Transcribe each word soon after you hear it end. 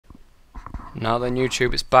Now then,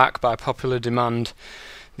 YouTube, it's back by popular demand.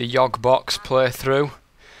 The YOGBOX playthrough.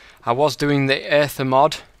 I was doing the eieioh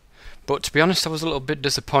mod, but to be honest I was a little bit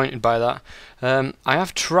disappointed by that. I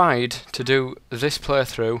have tried to do this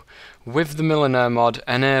playthrough with the millionaire mod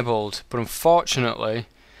enabled, but unfortunately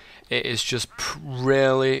it is just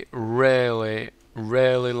really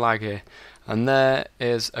laggy. And there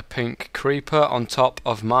is a pink creeper on top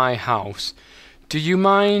of my house. Do you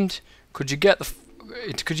mind? Could you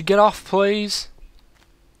get off, please?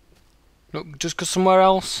 Look, just go somewhere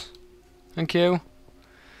else. Thank you.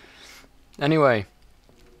 Anyway,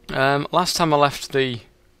 last time I left the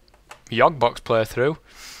YOGBOX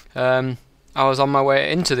playthrough, I was on my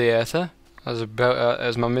way into the eieioh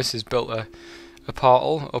as my missus built a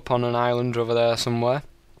portal up on an island over there somewhere.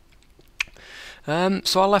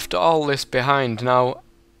 So I left all this behind. Now,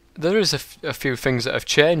 there is a few things that have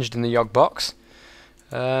changed in the YOGBOX.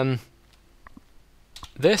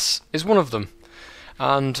 This is one of them.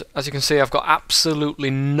 And as you can see, I've got absolutely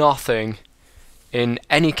nothing in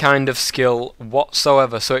any kind of skill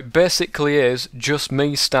whatsoever. So it basically is just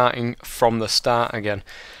me starting from the start again.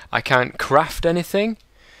 I can't craft anything,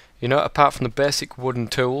 you know, apart from the basic wooden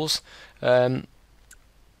tools. And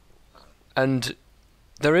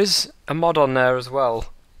there is a mod on there as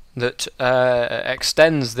well that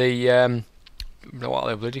extends the what are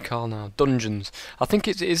they bloody called now? Dungeons. I think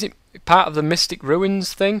is it part of the Mystic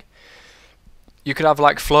Ruins thing? You could have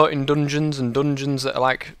like floating dungeons and dungeons that are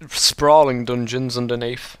like sprawling dungeons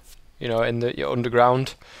underneath, you know, in the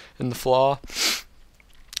underground, in the floor.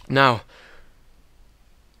 Now,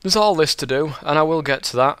 there's all this to do, and I will get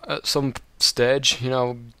to that at some stage. You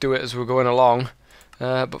know, do it as we're going along.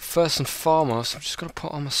 But first and foremost, I'm just going to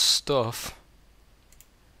put on my stuff.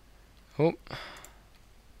 Oh,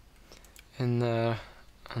 in there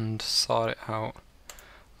and sort it out.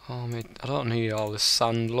 Oh, I don't need all this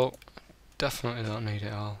sand. Look. Definitely don't need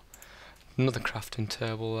it all. Another crafting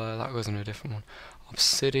table there, that goes in a different one.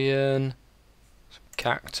 Obsidian, some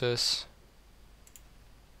cactus,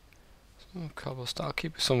 some cobblestone. I'll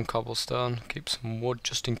keep some cobblestone, keep some wood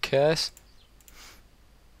just in case.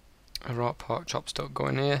 A rock pork chops don't go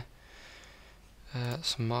in here.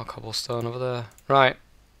 Some more cobblestone over there. Right,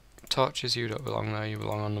 torches, you don't belong there, you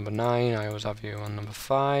belong on number 9. I always have you on number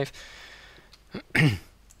 5.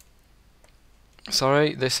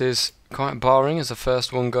 Sorry, this is quite boring as the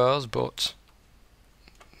first one goes, but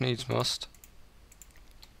needs must.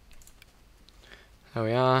 There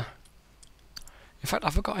we are. In fact,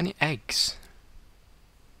 have I got any eggs?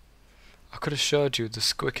 I could have showed you the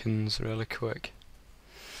squickens really quick,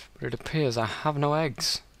 but it appears I have no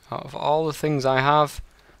eggs. Out of all the things I have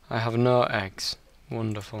no eggs.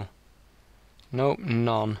 Wonderful. Nope,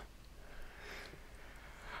 none.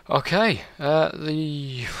 Okay,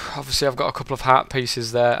 obviously I've got a couple of heart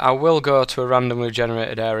pieces there. I will go to a randomly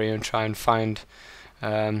generated area and try and find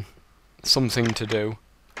something to do.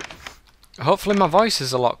 Hopefully my voice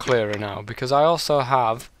is a lot clearer now, because I also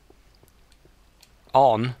have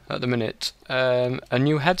on, at the minute, a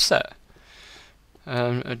new headset.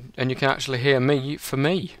 And you can actually hear me for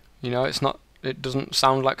me. You know, it doesn't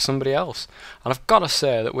sound like somebody else. And I've got to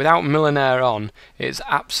say that without Millionaire on, it's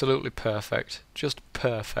absolutely perfect. Just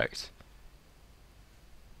perfect.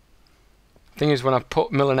 Thing is, when I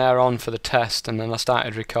put Millionaire on for the test and then I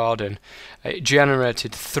started recording, it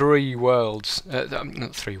generated 3 worlds.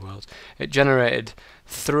 Not 3 worlds. It generated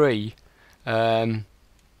 3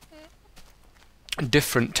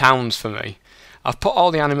 different towns for me. I've put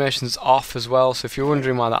all the animations off as well, so if you're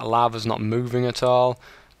wondering why that lava's not moving at all,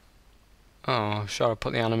 oh, sure, I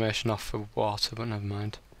put the animation off for water, but never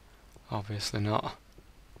mind. Obviously not.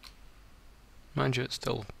 Mind you, it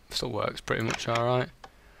still works pretty much alright.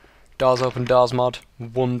 Doors open doors mod,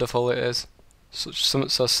 wonderful it is. Something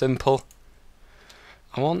so simple.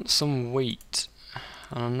 I want some wheat,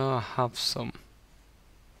 and I know I have some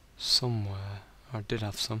somewhere. Or I did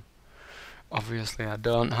have some. Obviously I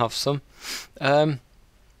don't have some.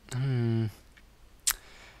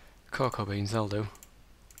 Cocoa beans, they'll do.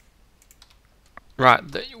 Right,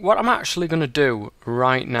 what I'm actually going to do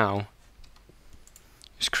right now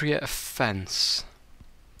is create a fence.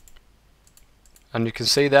 And you can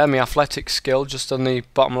see there my athletic skill just on the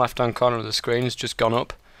bottom left hand corner of the screen has just gone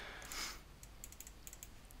up.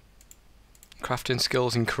 Crafting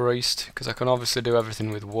skills increased, because I can obviously do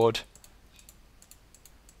everything with wood.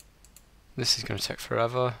 This is going to take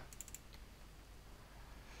forever.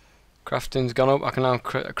 Crafting's gone up, I can now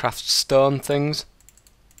craft stone things.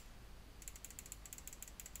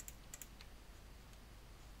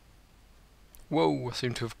 Whoa, I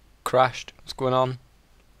seem to have crashed. What's going on?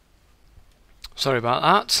 Sorry about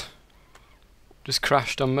that. just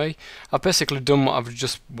crashed on me. I've basically done what I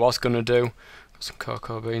just was going to do. Got some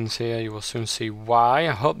cocoa beans here, you will soon see why.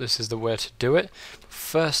 I hope this is the way to do it. But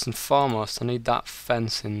first and foremost, I need that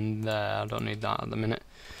fence in there. I don't need that at the minute.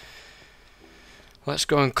 Let's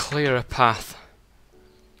go and clear a path.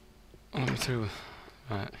 Let me through.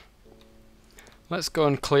 Right. Let's go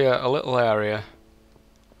and clear a little area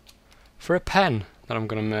for a pen that I'm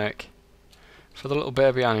going to make for the little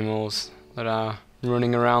baby animals that are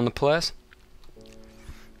running around the place.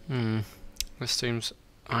 This seems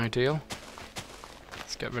ideal.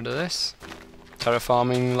 Let's get rid of this.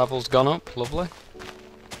 Terraforming level's gone up, lovely.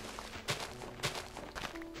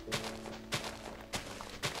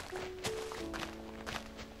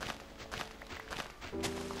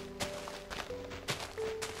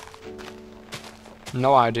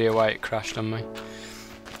 No idea why it crashed on me.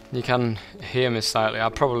 You can hear me slightly.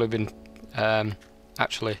 I've probably been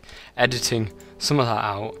actually editing some of that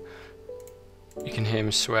out. You can hear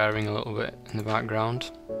me swearing a little bit in the background,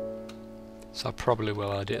 so I probably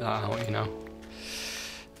will edit that out, you know.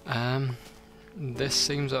 This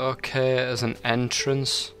seems okay as an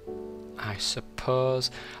entrance, I suppose.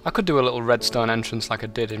 I could do a little redstone entrance like I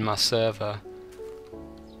did in my server,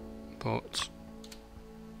 but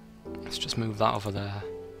let's just move that over there.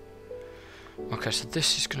 Okay, so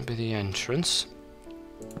this is going to be the entrance.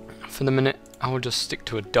 For the minute, I will just stick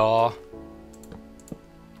to a door.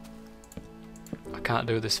 I can't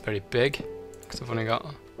do this very big because I've only got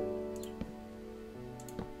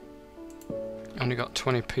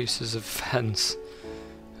 20 pieces of fence.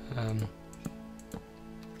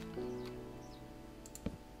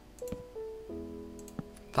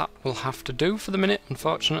 That will have to do for the minute,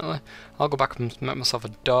 unfortunately. I'll go back and make myself a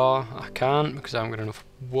door. I can't because I haven't got enough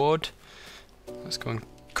wood. Let's go and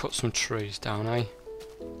cut some trees down, eh?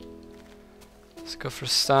 Let's go for a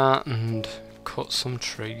start and cut some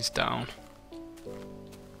trees down.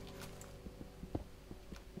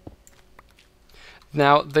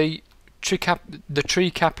 Now the tree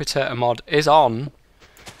capitator mod is on.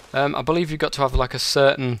 I believe you've got to have like a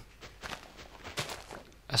certain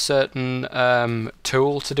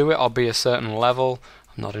tool to do it, or be a certain level.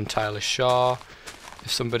 I'm not entirely sure.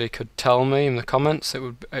 If somebody could tell me in the comments, it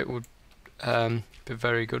would be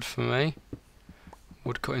very good for me.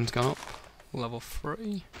 Wood cutting's gone up, level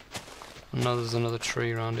 3. I know there's another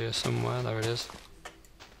tree around here somewhere. There it is.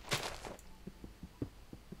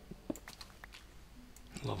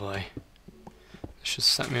 Lovely. This should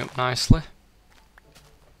set me up nicely.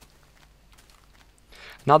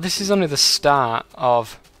 Now this is only the start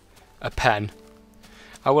of a pen.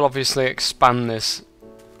 I will obviously expand this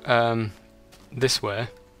this way.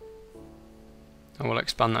 I will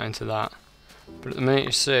expand that into that. But at the minute,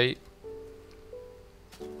 you see,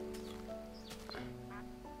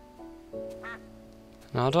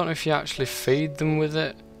 now I don't know if you actually feed them with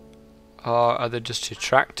it, or are they just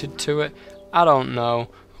attracted to it? I don't know.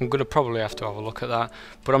 I'm going to probably have to have a look at that.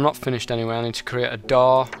 But I'm not finished anyway. I need to create a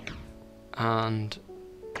door, and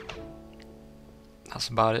that's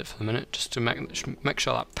about it for the minute, just to make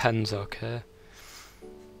sure that pen's okay.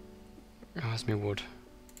 Where's my wood?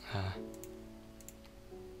 There.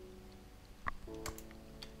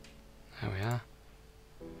 There we are.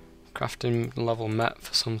 Crafting level met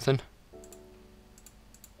for something.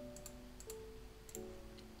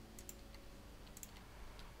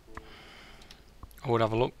 I would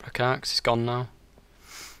have a look, but I can't because it's gone now.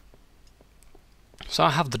 So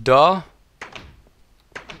I have the door,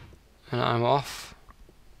 and I'm off.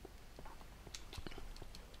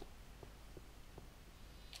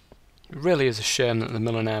 It really is a shame that the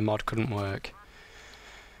Millionaire mod couldn't work.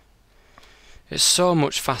 It's so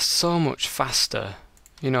much faster,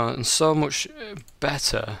 you know, and so much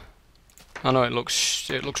better. I know it looks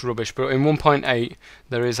rubbish, but in 1.8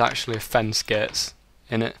 there is actually fence gates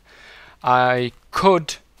in it. I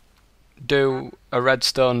could do a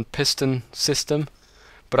redstone piston system,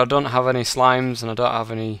 but I don't have any slimes and I don't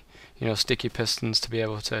have any, you know, sticky pistons to be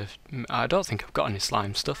able to. I don't think I've got any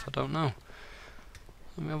slime stuff. I don't know.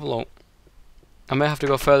 Let me have a look. I may have to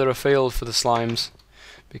go further afield for the slimes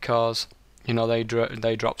because, you know, they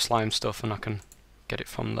drop slime stuff and I can get it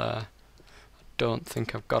from there. I don't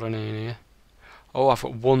think I've got any in here. Oh, I've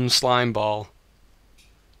got one slime ball.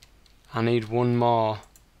 I need one more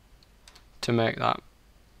to make that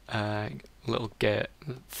little gate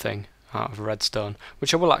thing out of redstone,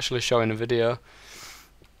 which I will actually show in a video,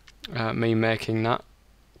 me making that.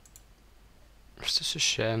 It's just a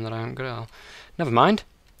shame that I haven't got it all. Never mind.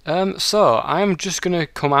 So I am just going to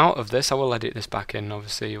come out of this. I will edit this back in,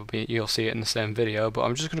 obviously you'll see it in the same video, but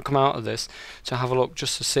I'm just going to come out of this to have a look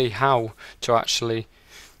just to see how to actually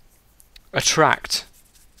attract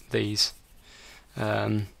these.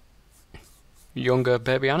 younger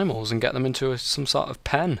baby animals and get them into some sort of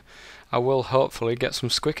pen. I will hopefully get some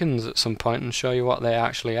squickens at some point and show you what they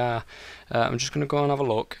actually are. I'm just going to go and have a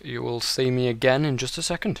look. You will see me again in just a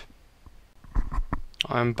second.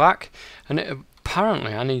 I'm back, and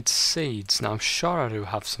apparently I need seeds. Now I'm sure I do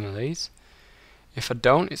have some of these. If I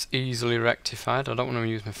don't, it's easily rectified. I don't want to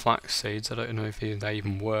use my flax seeds. I don't know if they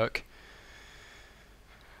even work.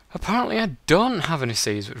 Apparently I don't have any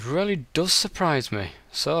seeds, which really does surprise me.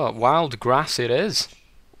 So, wild grass it is.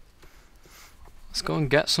 Let's go and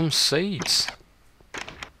get some seeds.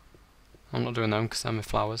 I'm not doing them because they're my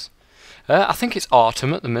flowers. I think it's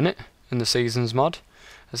autumn at the minute in the seasons mod.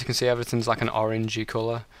 As you can see, everything's like an orangey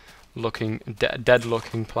colour, looking dead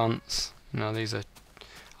looking plants. No, these are.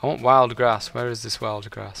 I want wild grass. Where is this wild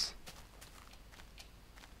grass?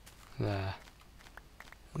 There.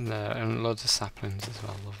 There, and loads of saplings as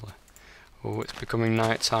well. Lovely. Oh, it's becoming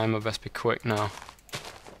night time. I best be quick now.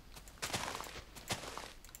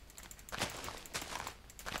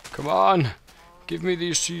 Come on, give me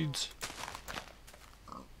these seeds.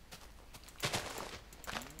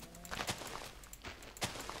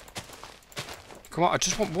 Come on, I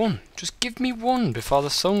just want one. Just give me one before the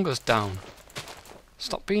sun goes down.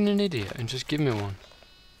 Stop being an idiot and just give me one.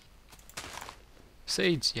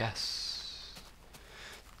 Seeds, yes.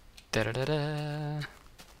 Da-da-da-da.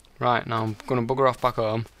 Right, now I'm going to bugger off back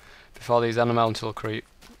home before these elemental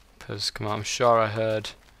creepers come out. I'm sure I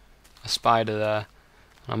heard a spider there.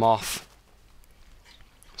 I'm off.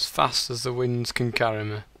 As fast as the winds can carry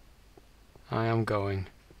me. I am going.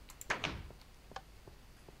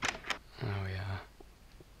 Oh yeah.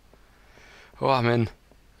 Oh, I'm in.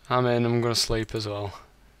 I'm going to sleep as well.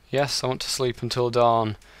 Yes, I want to sleep until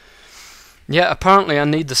dawn. Yeah, apparently I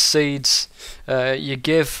need the seeds. You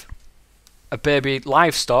give a baby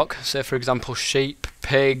livestock, say for example sheep,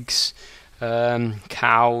 pigs,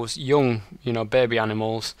 cows, young, baby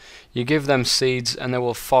animals. You give them seeds and they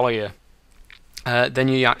will follow you. Then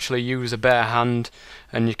you actually use a bare hand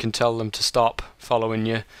and you can tell them to stop following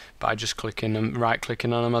you by just clicking them,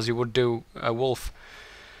 right-clicking on them as you would do a wolf.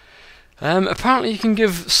 Apparently you can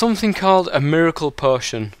give something called a miracle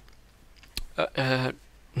potion.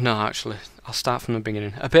 No, actually, I'll start from the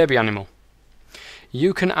beginning. A baby animal.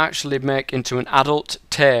 You can actually make into an adult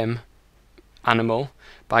tame animal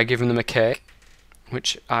by giving them a cake,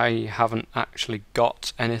 which I haven't actually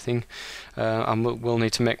got anything. I will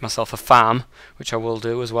need to make myself a farm, which I will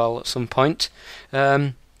do as well at some point.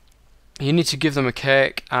 You need to give them a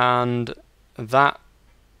cake, and that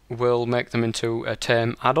will make them into a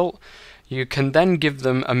tame adult. You can then give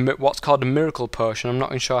them what's called a miracle potion. I'm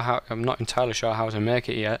not entirely sure how to make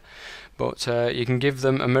it yet, but you can give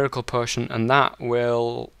them a miracle potion, and that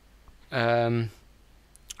will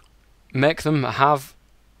make them have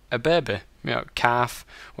a baby, calf,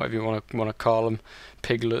 whatever you want to call them,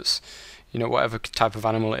 piglets, whatever type of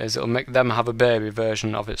animal it is. It'll make them have a baby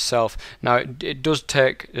version of itself. Now it does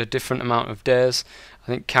take a different amount of days. I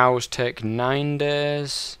think cows take 9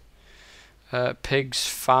 days. Pigs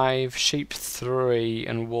 5, sheep 3,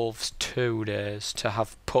 and wolves 2 days to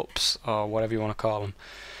have pups, or whatever you want to call them.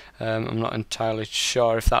 I'm not entirely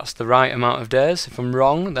sure if that's the right amount of days. If I'm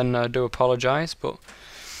wrong, then I do apologise, but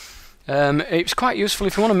it's quite useful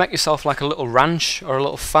if you want to make yourself like a little ranch or a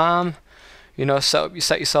little farm.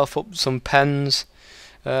 Set yourself up some pens,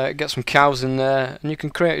 get some cows in there, and you can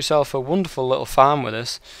create yourself a wonderful little farm with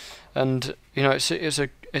this. And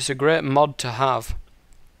it's a great mod to have.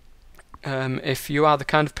 If you are the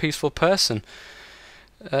kind of peaceful person,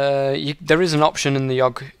 there is an option in the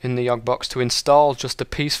YOGBOX to install just a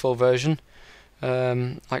peaceful version,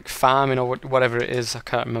 like farming or whatever it is. I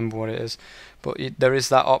can't remember what it is, but there is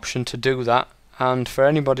that option to do that. And for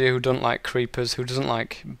anybody who doesn't like creepers, who doesn't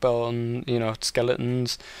like bone,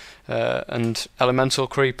 skeletons, and elemental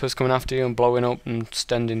creepers coming after you and blowing up and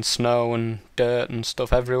sending snow and dirt and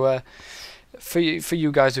stuff everywhere. For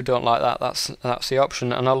you guys who don't like that, that's the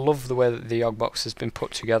option. And I love the way that the YOGBOX has been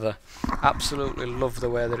put together. Absolutely love the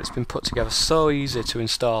way that it's been put together. So easy to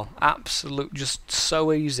install. Just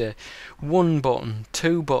so easy. 1 button,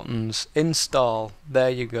 2 buttons, install. There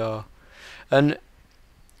you go. And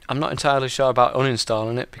I'm not entirely sure about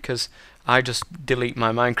uninstalling it because I just delete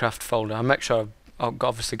my Minecraft folder. I make sure I've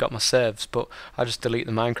obviously got my saves, but I just delete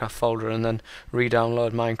the Minecraft folder and then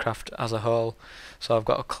re-download Minecraft as a whole. So I've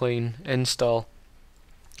got a clean install.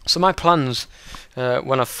 So my plans,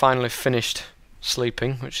 when I've finally finished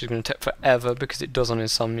sleeping, which is going to take forever because it does on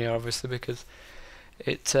insomnia, obviously, because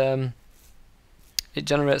it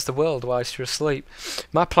generates the world whilst you're asleep.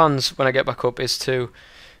 My plans when I get back up is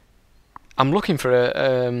I'm looking for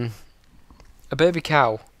a baby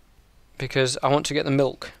cow, because I want to get the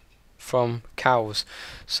milk from cows.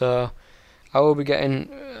 So I will be getting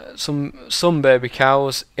some baby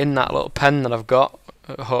cows in that little pen that I've got.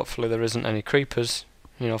 Hopefully there isn't any creepers,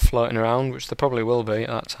 you know, floating around, which there probably will be at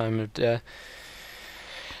that time of day.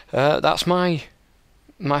 That's my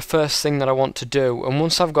first thing that I want to do. And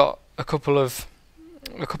once I've got a couple of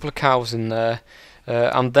cows in there,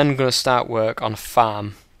 I'm then going to start work on a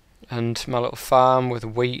farm, and my little farm with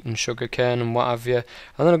wheat and sugarcane and what have you.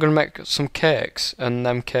 And then I'm going to make some cakes, and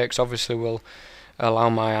them cakes obviously will allow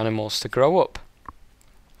my animals to grow up.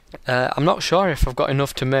 I'm not sure if I've got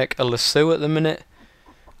enough to make a lasso at the minute.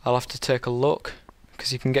 I'll have to take a look,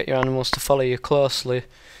 because you can get your animals to follow you closely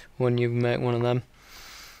when you make one of them.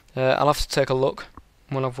 I'll have to take a look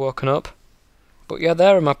when I've woken up. But yeah, they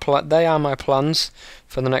are my plans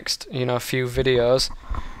for the next, you know, few videos.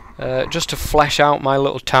 Just to flesh out my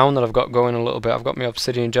little town that I've got going a little bit. I've got my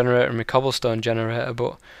obsidian generator and my cobblestone generator,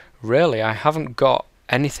 but really I haven't got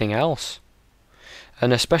anything else.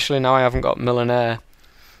 And especially now I haven't got millionaire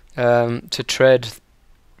to trade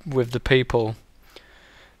with the people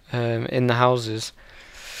in the houses.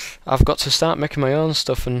 I've got to start making my own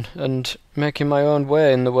stuff and making my own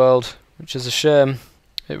way in the world, which is a shame.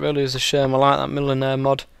 It really is a shame. I like that millionaire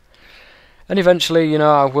mod. And eventually, you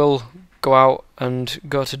know, I will go out and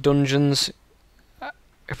go to dungeons,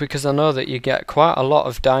 because I know that you get quite a lot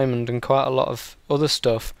of diamond and quite a lot of other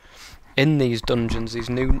stuff in these dungeons, these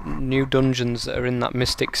new dungeons that are in that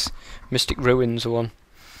Mystic Ruins one.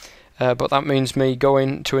 But that means me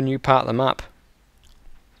going to a new part of the map,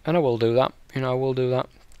 and I will do that. You know, I will do that.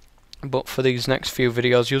 But for these next few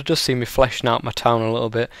videos, you'll just see me fleshing out my town a little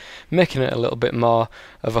bit, making it a little bit more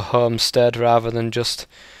of a homestead rather than just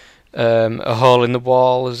a hole in the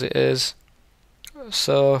wall as it is.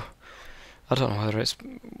 So I don't know whether it's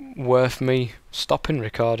worth me stopping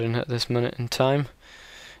recording at this minute in time.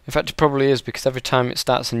 In fact, it probably is, because every time it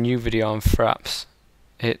starts a new video on Fraps,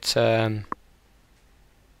 it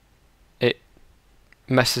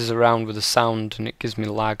messes around with the sound and it gives me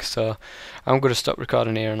lag. So I'm going to stop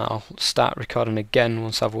recording here and I'll start recording again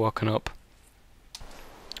once I've woken up.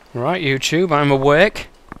 Right, YouTube, I'm awake.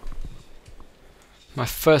 My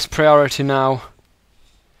first priority now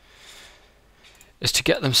is to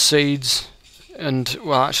get them seeds and,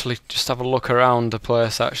 well, actually just have a look around the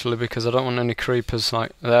place, actually, because I don't want any creepers.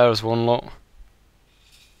 Like, there's one, look.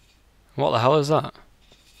 What the hell is that?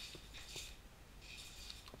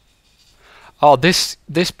 Oh, this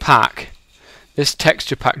pack, this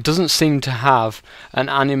texture pack doesn't seem to have an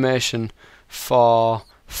animation for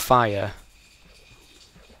fire,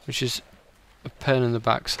 which is a pain in the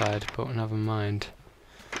backside, but never mind.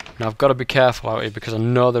 Now I've got to be careful out here, because I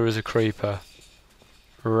know there is a creeper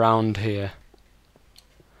around here.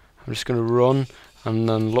 I'm just going to run and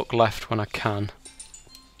then look left when I can.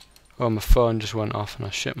 Oh, my phone just went off and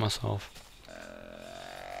I shit myself.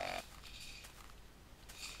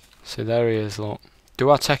 See, there he is, look.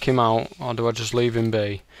 Do I take him out, or do I just leave him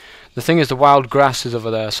be? The thing is, the wild grass is over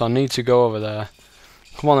there, so I need to go over there.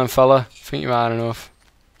 Come on then, fella. Think you're hard enough.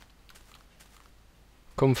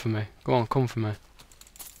 Come for me. Go on, come for me.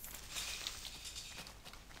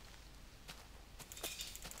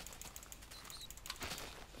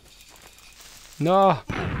 No!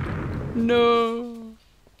 No!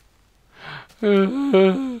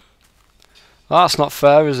 That's not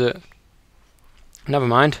fair, is it? Never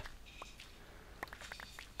mind.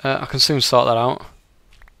 I can soon sort that out.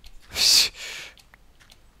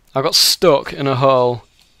 I got stuck in a hole.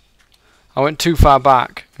 I went too far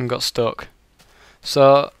back and got stuck.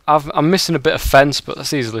 So I'm missing a bit of fence, but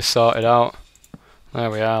that's easily sorted out. There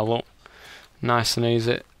we are, look. Nice and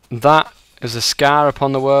easy. That is a scar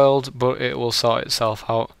upon the world, but it will sort itself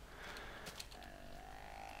out.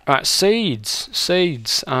 Right, seeds.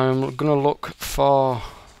 Seeds. I'm going to look for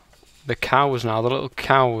the cows now, the little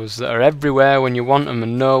cows that are everywhere when you want them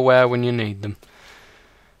and nowhere when you need them.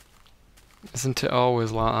 Isn't it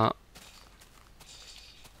always like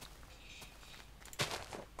that?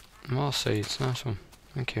 More seeds, nice one.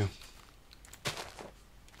 Thank you.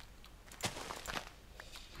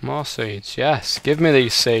 More seeds, yes. Give me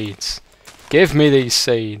these seeds. Give me these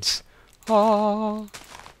seeds. Oh.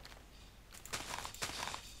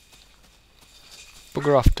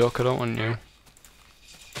 Bugger off, duck, I don't want you.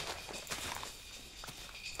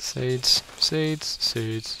 Seeds, seeds,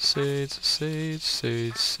 seeds, seeds, seeds,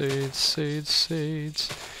 seeds, seeds, seeds, seeds.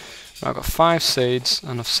 Right, I've got 5 seeds,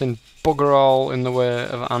 and I've seen bugger all in the way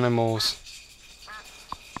of animals.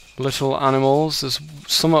 Little animals. There's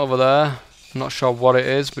some over there. I'm not sure what it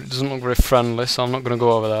is, but it doesn't look very friendly, so I'm not going to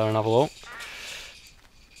go over there and have a look.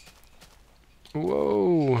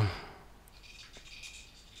 Whoa.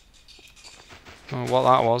 know what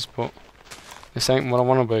that was, but this ain't what I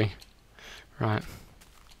want to be. Right.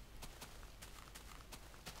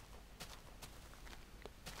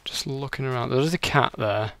 Just looking around. There's a cat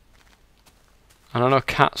there. And I know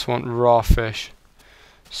cats want raw fish.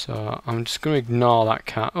 So I'm just going to ignore that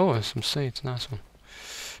cat. Oh, there's some seeds. Nice one.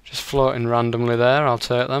 Just floating randomly there. I'll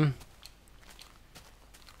take them.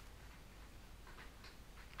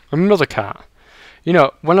 Another cat. You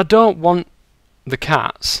know, when I don't want the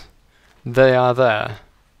cats, they are there.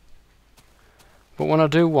 But when I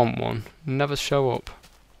do want one, they never show up.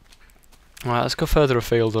 Alright, let's go further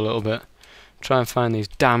afield a little bit. Try and find these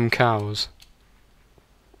damn cows.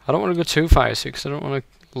 I don't want to go too far, because I don't want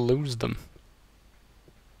to lose them.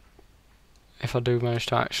 If I do manage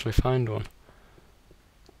to actually find one.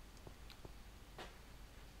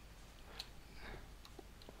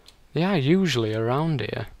 They are usually around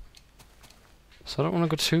here. So I don't want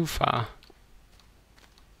to go too far.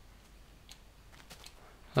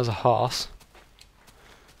 There's a horse.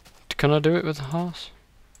 Can I do it with a horse?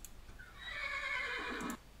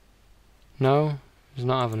 No? He's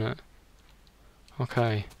not having it.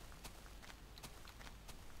 Okay.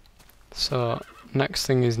 So, next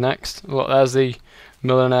thing is next. Look, there's the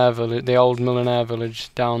millionaire village, the old millionaire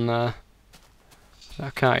village down there. That I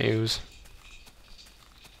can't use.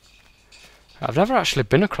 I've never actually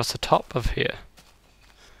been across the top of here.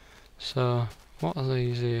 So, what are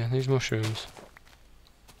these here? These mushrooms.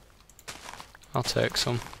 I'll take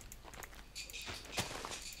some.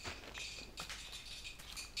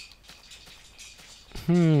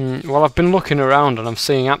 Well, I've been looking around and I'm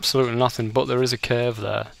seeing absolutely nothing, but there is a cave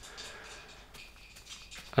there.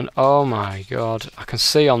 And oh my god, I can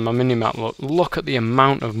see on my minimap, look at the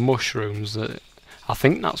amount of mushrooms that... I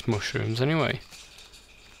think that's mushrooms anyway.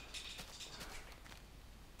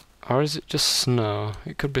 Or is it just snow?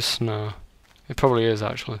 It could be snow. It probably is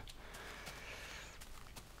actually.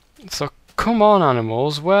 So come on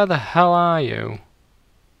animals, where the hell are you?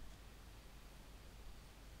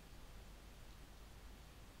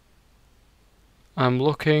 I'm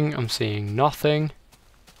looking, I'm seeing nothing.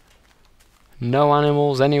 No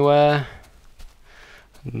animals anywhere.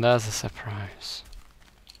 And there's a surprise.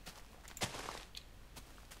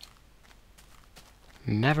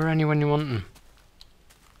 Never anyone you want them.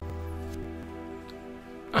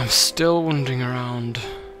 I'm still wandering around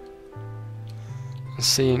and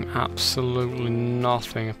seeing absolutely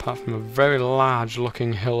nothing apart from a very large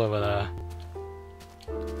looking hill over there.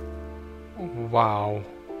 Wow.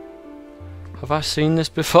 Have I seen this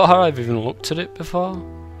before? I've even looked at it before.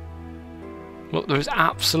 Look, there is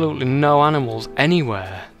absolutely no animals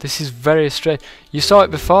anywhere. This is very strange. You saw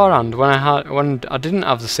it beforehand when I didn't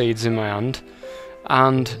have the seeds in my hand,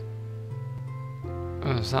 and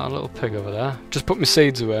oh, is that a little pig over there? Just put my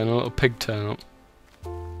seeds away and a little pig turn up.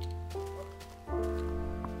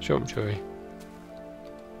 Shut up, Joey.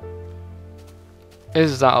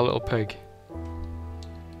 Is that a little pig?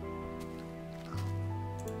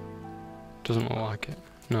 Doesn't look like it.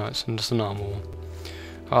 No, it's just a normal one.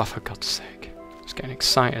 Oh, for God's sake. I was getting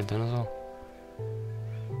excited then as well.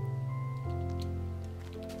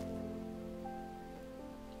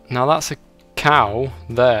 Now that's a cow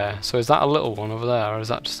there. So is that a little one over there, or is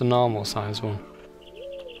that just a normal size one?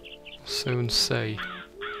 We'll soon see.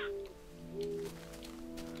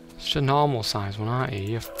 It's just a normal size one, aren't you?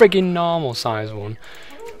 You're a friggin' normal size one.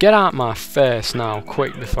 Get out my face now,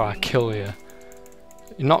 quick, before I kill you.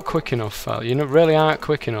 You're not quick enough, fella. You really aren't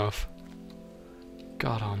quick enough.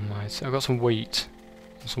 God almighty. I've got some wheat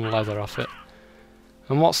and some leather off it.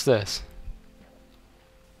 And what's this?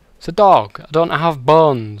 It's a dog. I don't have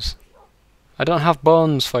bones. I don't have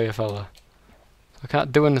bones for you, fella. I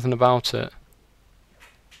can't do anything about it.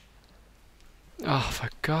 Oh, for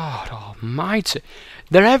God almighty.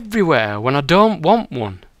 They're everywhere when I don't want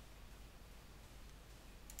one.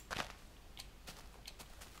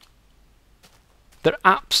 They're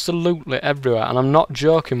absolutely everywhere, and I'm not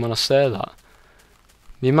joking when I say that.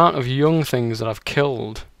 The amount of young things that I've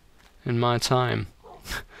killed in my time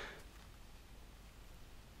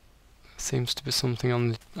seems to be something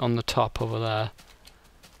on the top over there.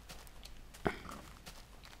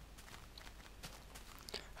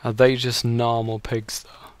 Are they just normal pigs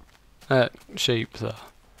though? Sheep though?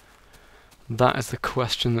 That is the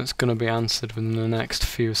question that's going to be answered within the next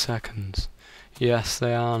few seconds. Yes,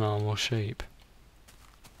 they are normal sheep.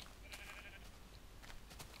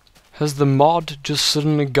 Has the mod just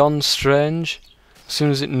suddenly gone strange? As soon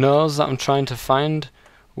as it knows that I'm trying to find...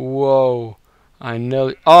 Whoa. I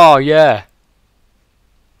know... Oh, yeah.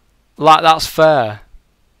 Like, that's fair.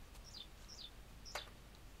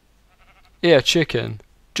 Yeah, chicken.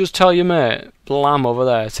 Just tell your mate, Blam over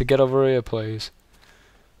there, to get over here, please.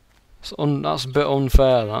 That's a bit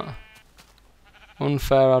unfair, that.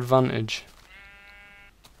 Unfair advantage.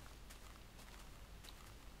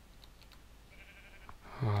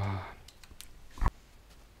 I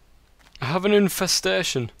have an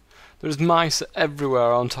infestation. There's mice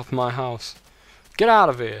everywhere on top of my house. Get out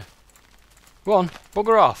of here. Go on,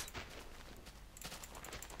 bugger off.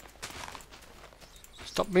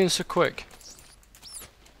 Stop being so quick.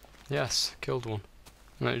 Yes, killed one.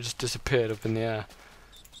 And then it just disappeared up in the air.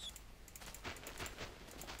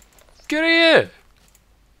 Get here!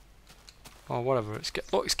 Oh, whatever.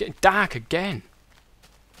 Look, it's getting dark again.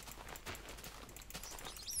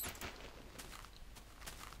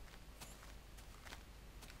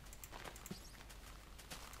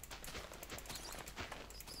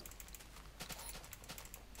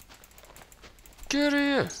 Get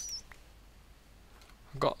here!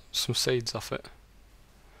 I've got some seeds off it.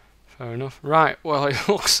 Fair enough. Right, well, it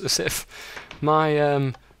looks as if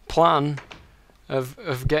my plan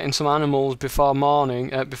of getting some animals before morning,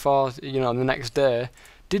 before, you know, the next day,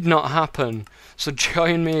 did not happen. So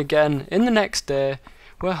join me again in the next day,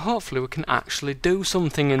 where hopefully we can actually do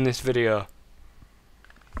something in this video.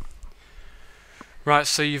 Right,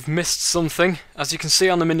 so you've missed something. As you can see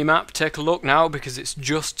on the minimap, take a look now, because it's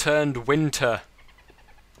just turned winter.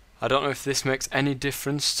 I don't know if this makes any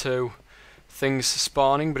difference to things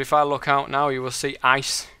spawning, but if I look out now, you will see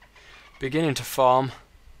ice beginning to form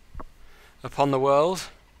upon the world,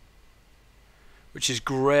 which is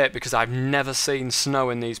great because I've never seen snow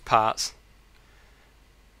in these parts,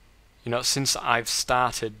 you know, since I've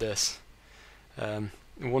started this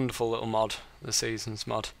wonderful little mod, the Seasons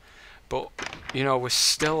mod. But you know, we're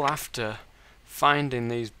still after finding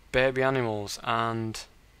these baby animals, and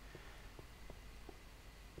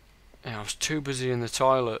you know, I was too busy in the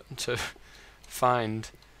toilet to find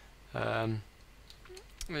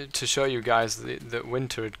to show you guys that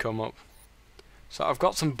winter had come up. So I've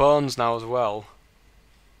got some bones now as well.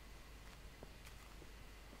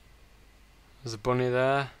 There's a bunny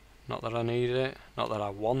there. Not that I need it. Not that I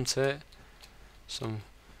want it. Some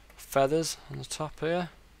feathers on the top here.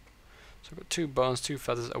 So I've got 2 bones, 2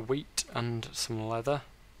 feathers, a wheat and some leather.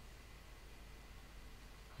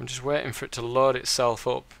 I'm just waiting for it to load itself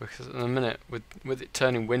up, because at the minute, with it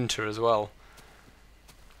turning winter as well,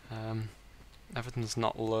 everything's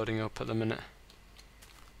not loading up at the minute.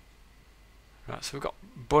 Right, so we've got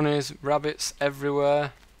bunnies, rabbits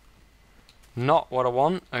everywhere. Not what I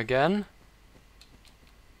want, again.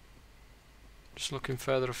 Just looking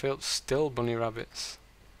further afield, still bunny rabbits.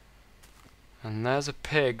 And there's a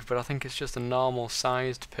pig, but I think it's just a normal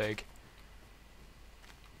sized pig.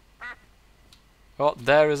 Oh,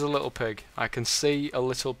 there is a little pig. I can see a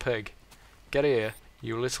little pig. Get here,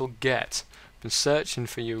 you little get. Been searching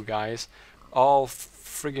for you guys all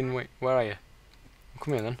friggin' week. Where are you?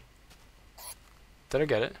 Come here then. Did I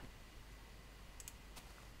get it?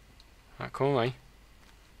 Right, come with me.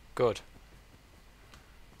 Good.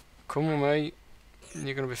 Come with me.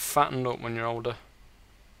 You're gonna be fattened up when you're older.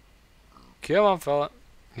 Come on, fella.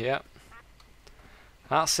 Yep.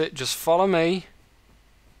 That's it. Just follow me.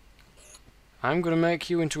 I'm gonna make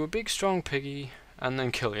you into a big strong piggy and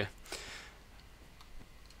then kill you.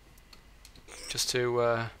 Just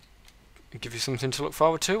to give you something to look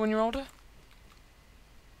forward to when you're older.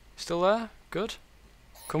 Still there? Good.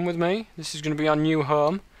 Come with me. This is going to be our new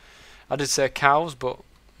home. I did say cows, but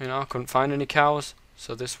you know, I couldn't find any cows,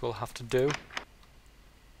 so this will have to do.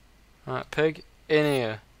 Right, pig, in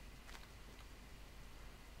here.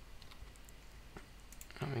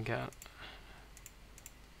 Let me get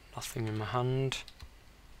nothing in my hand.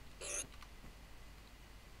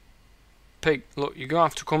 Pig, look, you're going to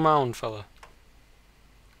have to come round, fella.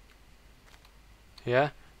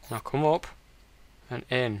 Yeah? Now come up and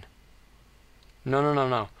in. No, no, no,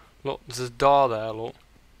 no. Look, there's a door there, look.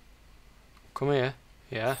 Come here.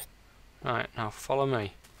 Yeah. Right, now follow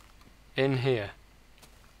me. In here.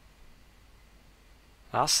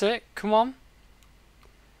 That's it. Come on.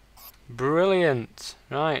 Brilliant.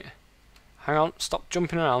 Right. Hang on. Stop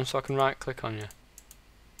jumping around so I can right click on you.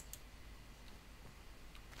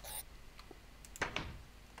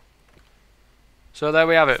 So there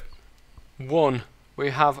we have it. We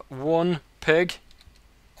have 1 pig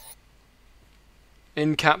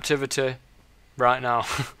in captivity right now.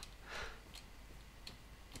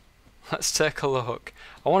 Let's take a look.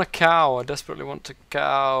 I want a cow. I desperately want a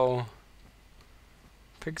cow.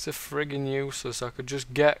 Pigs are friggin' useless. I could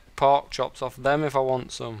just get pork chops off them if I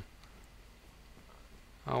want some.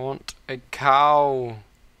 I want a cow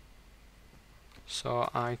so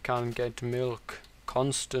I can get milk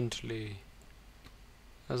constantly.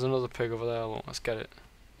 There's another pig over there. Look, let's get it.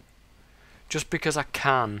 Just because I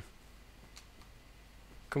can.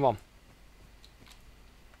 Come on.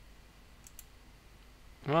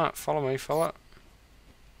 Right, follow me, fella.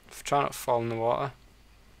 Try not to fall in the water.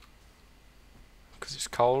 Because it's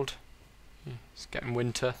cold. It's getting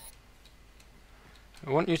winter. I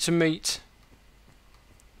want you to meet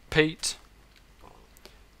Pete.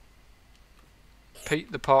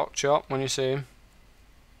 Pete the pork chop when you see him.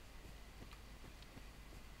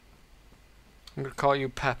 I'm going to call you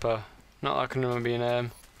Pepper. Not that I can remember your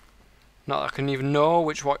name. Not that I can even know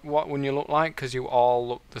what one you look like, because you all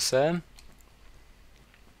look the same.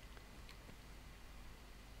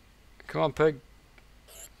 Come on, pig.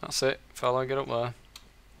 That's it, fella, get up there.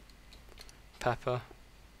 Pepper.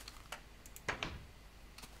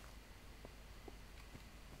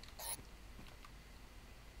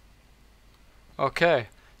 Okay,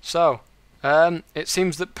 so it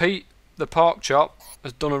seems that Pete the pork chop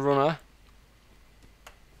has done a runner.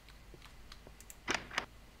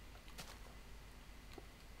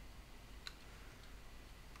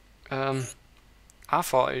 I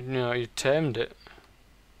thought you'd tamed it.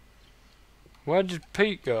 Where did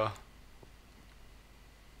Pete go?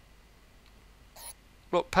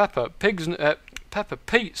 Look, Pepper, Pete's not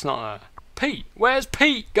there. Pete, where's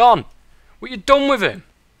Pete gone? What you done with him?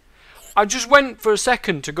 I just went for a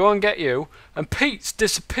second to go and get you, and Pete's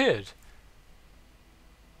disappeared.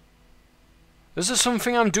 Is there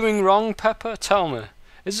something I'm doing wrong, Pepper? Tell me.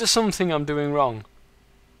 Is there something I'm doing wrong?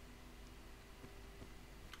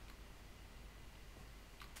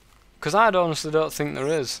 Because I honestly don't think there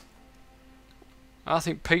is. I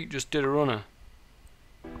think Pete just did a runner.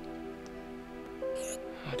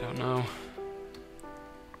 I don't know.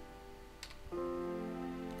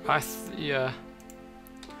 Yeah.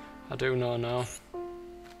 I do know now.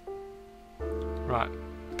 Right,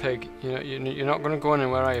 pig. You're not going to go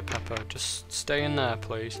anywhere, are you, Pepper? Just stay in there,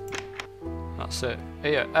 please. That's it.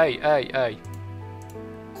 Here, hey.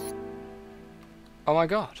 Oh my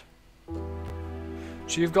God.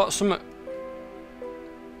 So you've got some.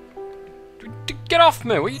 Get off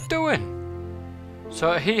me! What are you doing?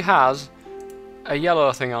 So he has a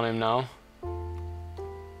yellow thing on him now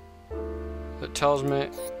that tells me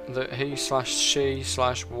that he / she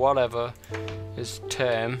 / whatever is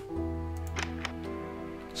tame.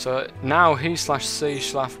 So now he / she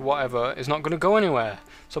 / whatever is not going to go anywhere.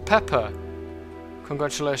 So Pepper,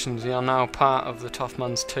 congratulations, you are now part of the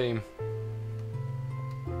Toffman's team.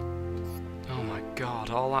 Oh my God,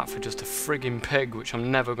 all that for just a friggin' pig, which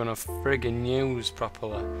I'm never going to friggin' use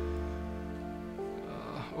properly.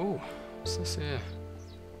 Oh, what's this here?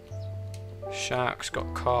 Sharks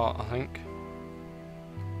got caught, I think.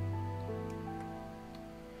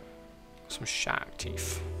 Some shark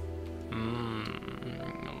teeth.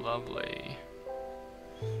 Lovely.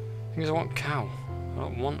 Thing is, I want cow. I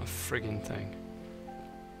don't want a friggin' thing.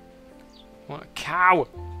 I want a cow!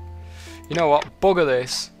 You know what? Bugger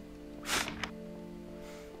this.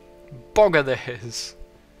 Bugger this.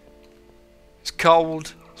 It's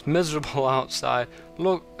cold. It's miserable outside.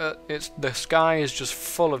 Look, the sky is just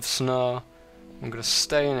full of snow. I'm gonna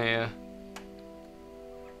stay in here.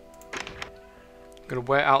 I'm gonna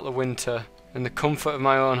wait out the winter in the comfort of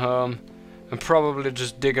my own home and probably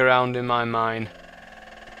just dig around in my mine.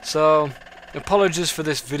 So, apologies for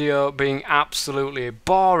this video being absolutely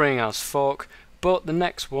boring as fuck, but the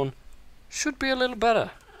next one should be a little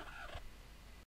better.